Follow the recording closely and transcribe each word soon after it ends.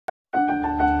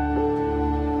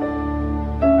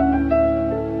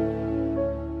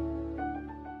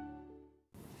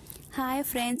Hi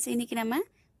friends, இன்றைக்கி நம்ம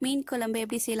மீன் குழம்பு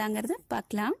எப்படி செய்யலாங்கிறத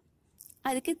பார்க்கலாம்.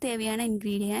 அதுக்கு தேவையான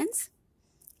இன்க்ரீடியன்ட்ஸ்: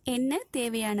 எண்ணெய்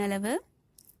தேவையான அளவு,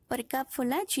 ஒரு கப்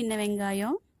ஃபுல்லாக சின்ன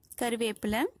வெங்காயம்,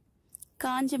 கருவேப்பிலை,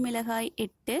 காஞ்ச மிளகாய்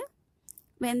 8,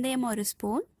 வெந்தயம் 1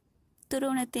 ஸ்பூன்,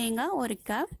 துருவன தேங்காய் 1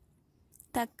 கப்,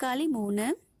 தக்காளி 3,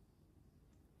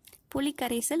 புளி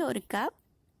கரைசல் 1 கப்,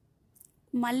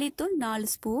 மல்லித்தூள்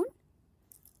 4 ஸ்பூன்,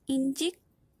 இஞ்சி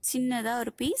சின்னதாக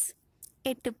ஒரு பீஸ்,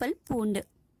 8 பல் பூண்டு.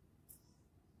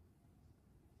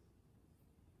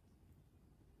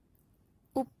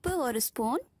 உப்பு 1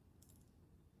 ஸ்பூன்,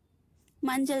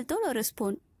 மஞ்சள் தூள் 1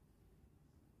 ஸ்பூன்.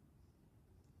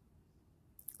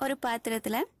 ஒரு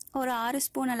பாத்திரத்தில் ஒரு 6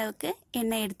 ஸ்பூன் அளவுக்கு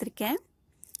எண்ணெய் எடுத்திருக்கேன்.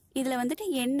 இதில் வந்துட்டு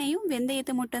எண்ணெயும்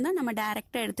வெந்தயத்தை மட்டும் தான் நம்ம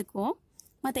டைரெக்டாக எடுத்துக்குவோம்.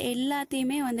 மற்ற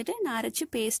எல்லாத்தையுமே வந்துட்டு நான் அரைச்சி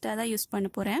பேஸ்ட்டாக தான் யூஸ் பண்ண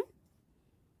போகிறேன்.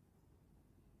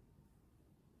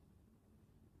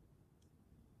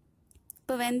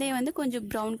 இப்போ வெந்தயம் வந்து கொஞ்சம்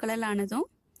ப்ரௌன் கலர் ஆனதும்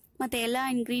மற்ற எல்லா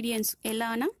இன்க்ரீடியன்ஸ்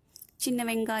எல்லாம்னா சின்ன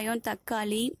வெங்காயம்,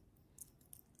 தக்காளி,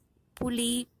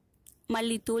 புளி,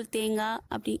 மல்லித்தூள், தேங்காய்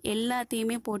அப்படி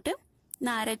எல்லாத்தையுமே போட்டு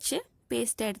நான் அரைச்சி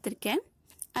பேஸ்ட்டை எடுத்திருக்கேன்.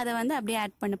 அதை வந்து அப்படியே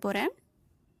ஆட் பண்ண போகிறேன்.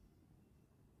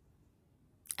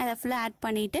 அதை ஃபுல்லாக ஆட்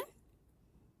பண்ணிவிட்டு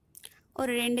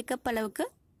ஒரு 2 கப் அளவுக்கு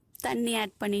தண்ணி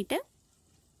ஆட் பண்ணிவிட்டு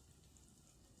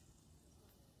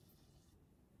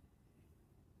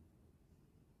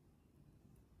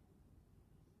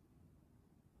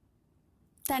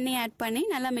தண்ணி ஆட் பண்ணி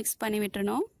நல்லா மிக்ஸ் பண்ணி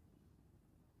விட்டுறணும்.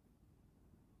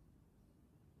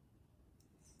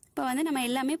 இப்போ வந்து நம்ம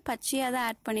எல்லாமே பச்சையாக தான்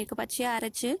ஆட் பண்ணியிருக்கோம், பச்சையாக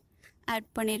அரைச்சி ஆட்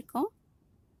பண்ணியிருக்கோம்.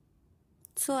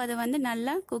 ஸோ அது வந்து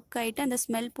நல்லா குக் ஆகிட்டு அந்த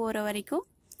ஸ்மெல் போகிற வரைக்கும்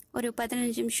ஒரு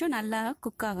 15 நிமிஷம் நல்லா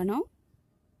குக் ஆகணும்.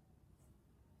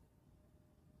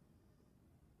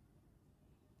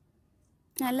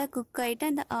 நல்லா குக்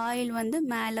ஆகிட்டு அந்த ஆயில் வந்து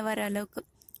மேலே வர அளவுக்கு,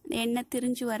 எண்ணெய்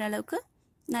திரிஞ்சு வர அளவுக்கு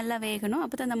நல்லா வேகணும்.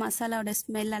 அப்போ தான் அந்த மசாலாவோட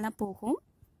ஸ்மெல்லெல்லாம் போகும்.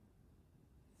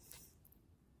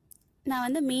 நான்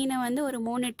வந்து மீனை வந்து ஒரு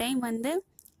 3 டைம் வந்து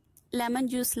லெமன்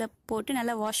ஜூஸில் போட்டு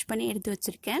நல்லா வாஷ் பண்ணி எடுத்து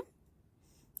வச்சுருக்கேன்.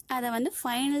 அதை வந்து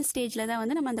ஃபைனல் ஸ்டேஜில் தான்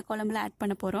வந்து நம்ம அந்த குழம்புல ஆட்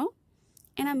பண்ண போகிறோம்.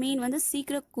 ஏன்னா மீன் வந்து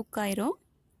சீக்கிரம் குக் ஆயிரும்.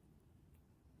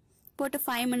 போட்டு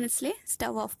 5 மினிட்ஸ்லேயே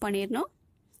ஸ்டவ் ஆஃப் பண்ணிடணும்.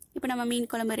 இப்போ நம்ம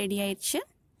மீன் குழம்பு ரெடி ஆயிடுச்சு.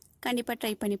 கண்டிப்பாக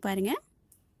ட்ரை பண்ணி பாருங்கள்.